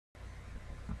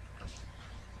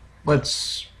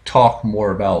let's talk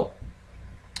more about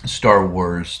Star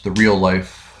Wars, the real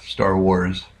life Star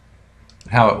Wars,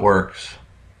 how it works.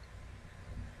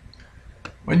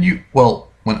 When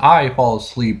I fall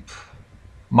asleep,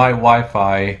 my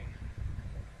Wi-Fi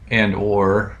and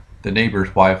or the neighbor's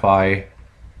Wi-Fi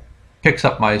picks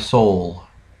up my soul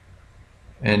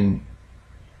and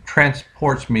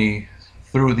transports me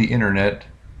through the internet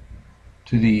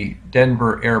to the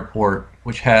Denver airport,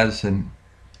 which has an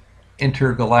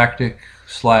intergalactic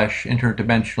slash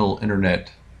interdimensional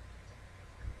internet,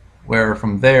 where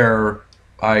from there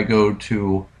I go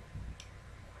to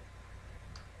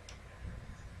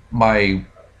my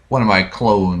one of my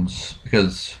clones,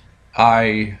 because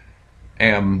I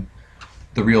am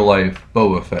the real life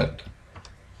Boba Fett.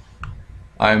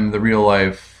 I'm the real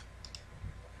life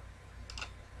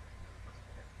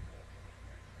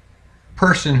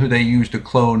person who they used to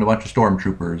clone a bunch of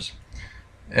stormtroopers.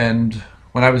 And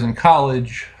when I was in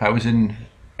college, I was in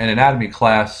an anatomy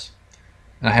class,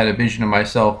 and I had a vision of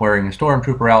myself wearing a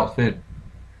stormtrooper outfit.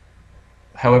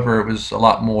 However, it was a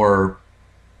lot more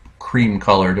cream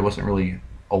colored. It wasn't really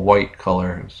a white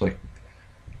color. It was like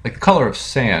the color of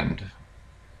sand.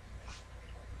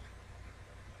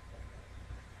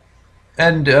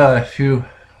 And a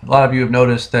lot of you have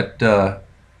noticed that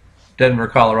Denver,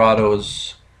 Colorado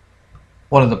is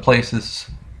one of the places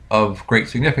of great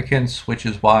significance, which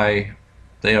is why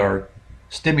they are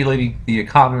stimulating the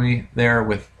economy there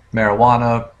with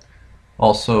marijuana.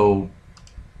 Also,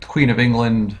 the Queen of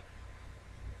England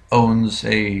owns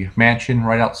a mansion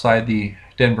right outside the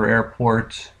Denver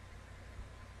airport.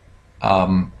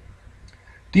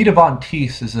 Dita Von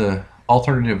Teese is a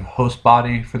alternative host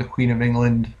body for the Queen of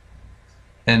England,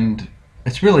 and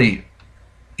it's really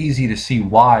easy to see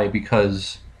why,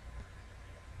 because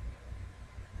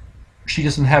she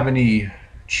doesn't have any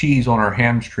cheese on her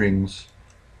hamstrings,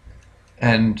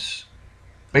 and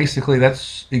basically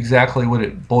that's exactly what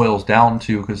it boils down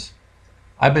to, because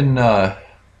I've been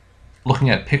looking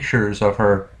at pictures of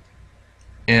her,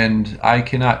 and I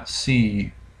cannot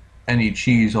see any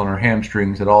cheese on her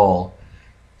hamstrings at all,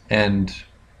 and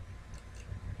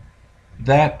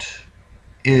that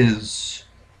is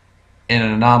an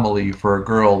anomaly for a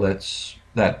girl that's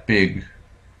that big.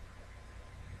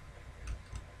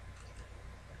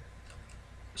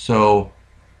 So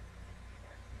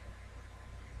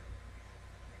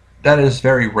that is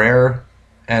very rare,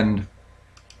 and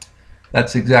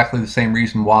that's exactly the same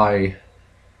reason why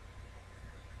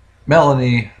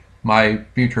Melanie, my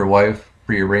future wife,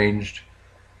 prearranged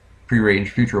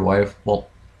future wife, well,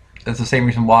 that's the same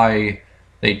reason why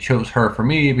they chose her for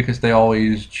me, because they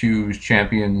always choose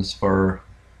champions for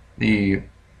the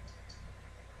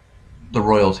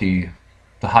royalty,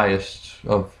 the highest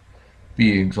of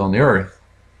beings on the earth,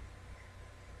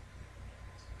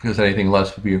 because anything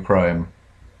less would be a crime.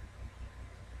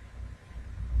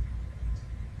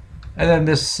 And then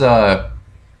this, if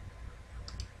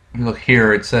you look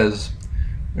here, it says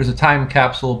there's a time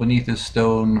capsule beneath this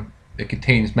stone. It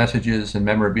contains messages and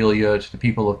memorabilia to the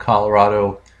people of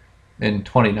Colorado in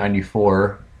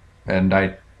 2094, and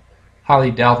I highly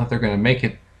doubt that they're going to make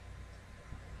it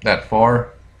that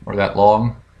far or that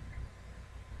long.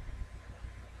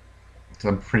 So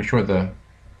I'm pretty sure the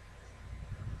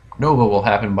Nova will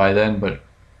happen by then, but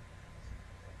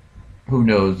who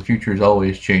knows? The future is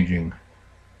always changing.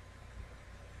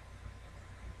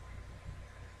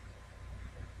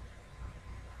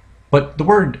 But the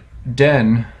word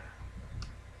den,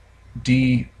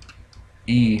 D-E-N,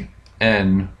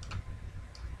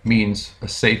 means a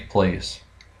safe place.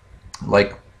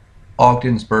 Like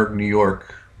Ogdensburg, New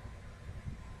York,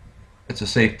 it's a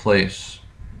safe place.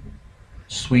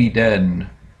 Sweden,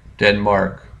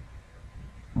 Denmark,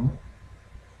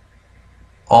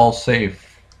 all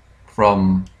safe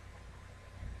from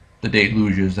the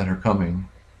deluges that are coming.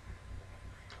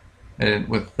 And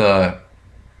with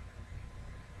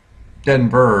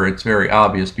Denver, it's very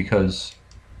obvious because,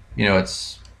 you know,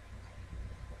 it's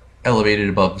elevated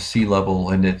above sea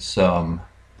level, and it's there's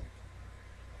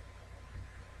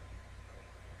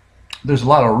a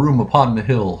lot of room upon the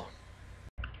hill.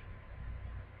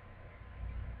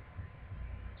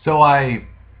 So I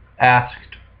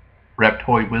asked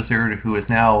Reptoid Wizard, who has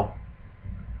now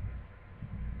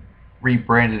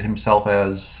rebranded himself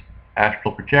as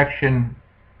Astral Projection,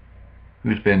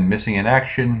 who's been missing in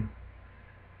action.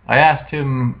 I asked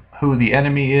him who the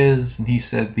enemy is, and he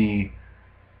said the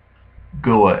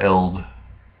goa'ld.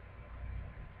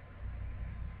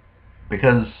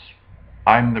 Because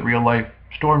I'm the real life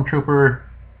stormtrooper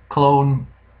clone.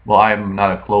 Well, I'm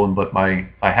not a clone, but I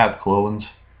have clones,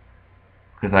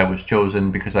 because I was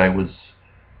chosen because I was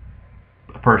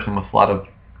a person with a lot of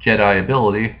Jedi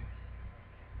ability.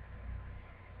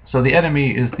 So the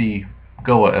enemy is the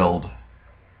goa'ld.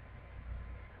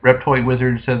 Reptoid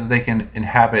Wizard said that they can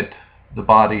inhabit the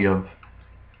body of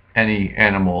any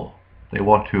animal they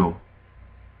want to.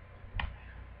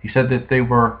 He said that they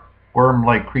were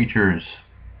worm-like creatures.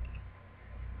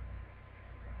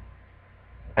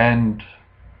 And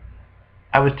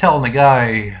I was telling the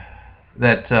guy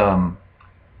that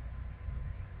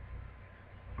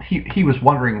he was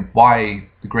wondering why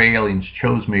the gray aliens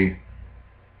chose me.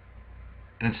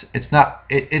 And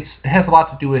it has a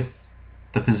lot to do with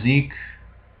the physique,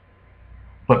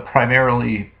 but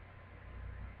primarily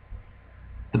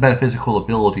the metaphysical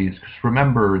abilities. Because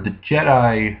remember, the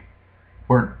Jedi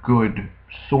weren't good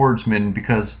swordsmen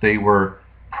because they were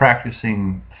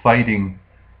practicing fighting.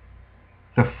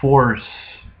 The Force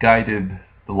guided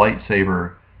the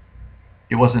lightsaber.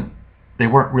 They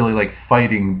weren't really like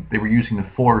fighting, they were using the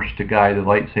Force to guide the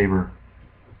lightsaber.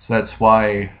 So that's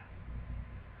why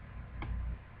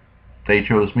they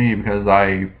chose me, because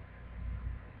I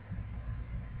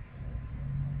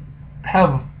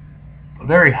have a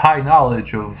very high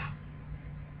knowledge of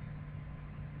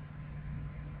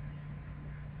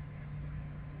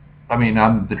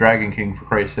I'm the Dragon King, for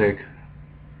Christ's sake.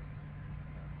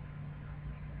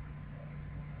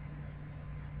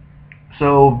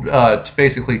 So it's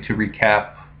basically to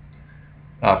recap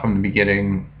from the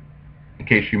beginning, in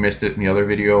case you missed it in the other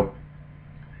video.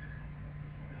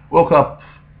 Woke up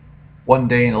one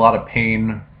day in a lot of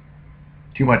pain,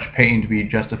 too much pain to be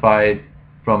justified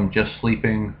from just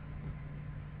sleeping.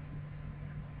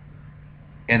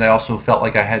 And I also felt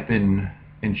like I had been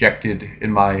injected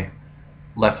in my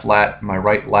left lat, my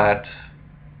right lat.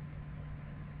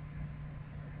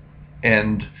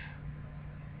 And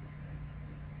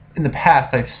in the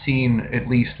past I've seen at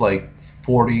least like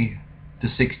 40 to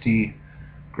 60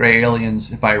 gray aliens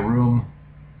in my room.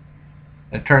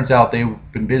 It turns out they've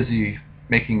been busy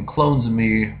making clones of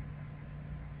me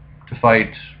to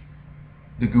fight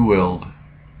the goa'ld,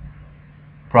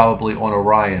 probably on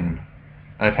Orion.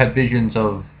 And I've had visions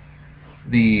of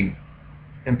the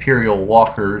Imperial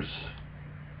walkers,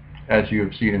 as you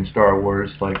have seen in Star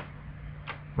Wars, like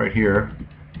right here.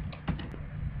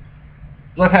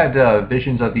 So I've had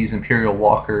visions of these Imperial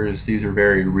walkers. These are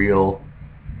very real.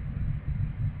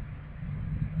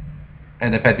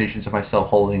 And I've had visions of myself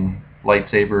holding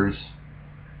lightsabers.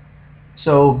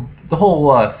 So the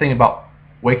whole thing about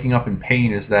waking up in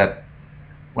pain is that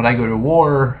when I go to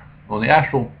war on the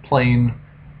astral plane,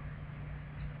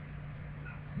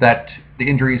 that the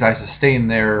injuries I sustain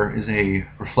there is a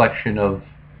reflection of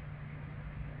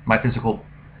my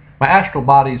astral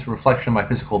body is a reflection of my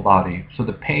physical body. So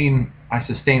the pain I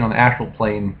sustain on the astral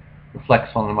plane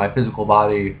reflects on my physical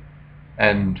body,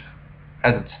 and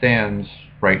as it stands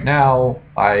right now,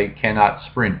 I cannot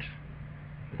sprint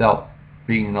without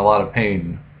being in a lot of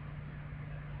pain.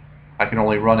 I can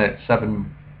only run at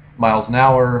 7 miles an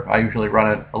hour. I usually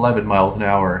run at 11 miles an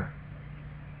hour.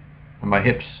 And my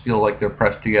hips feel like they're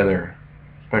pressed together,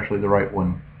 especially the right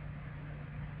one.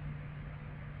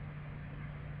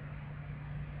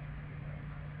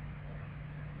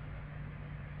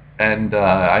 And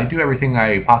I do everything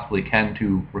I possibly can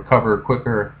to recover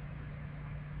quicker.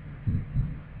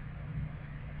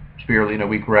 Spirulina,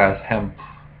 wheatgrass, hemp,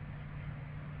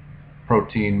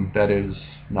 protein, that is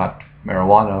not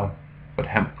marijuana, but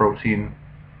hemp protein.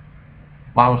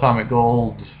 Monatomic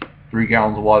gold, 3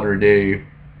 gallons of water a day.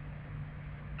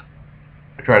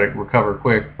 I try to recover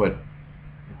quick, but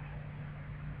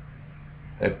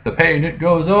if the pain, it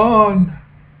goes on.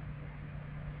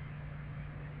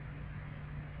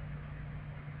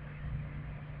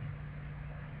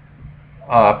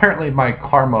 Apparently my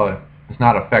karma is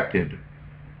not affected.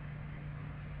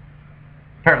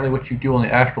 Apparently what you do on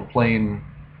the astral plane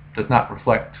does not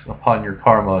reflect upon your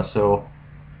karma, so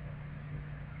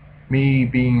me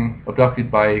being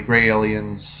abducted by gray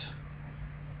aliens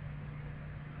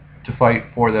to fight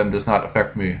for them does not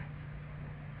affect me.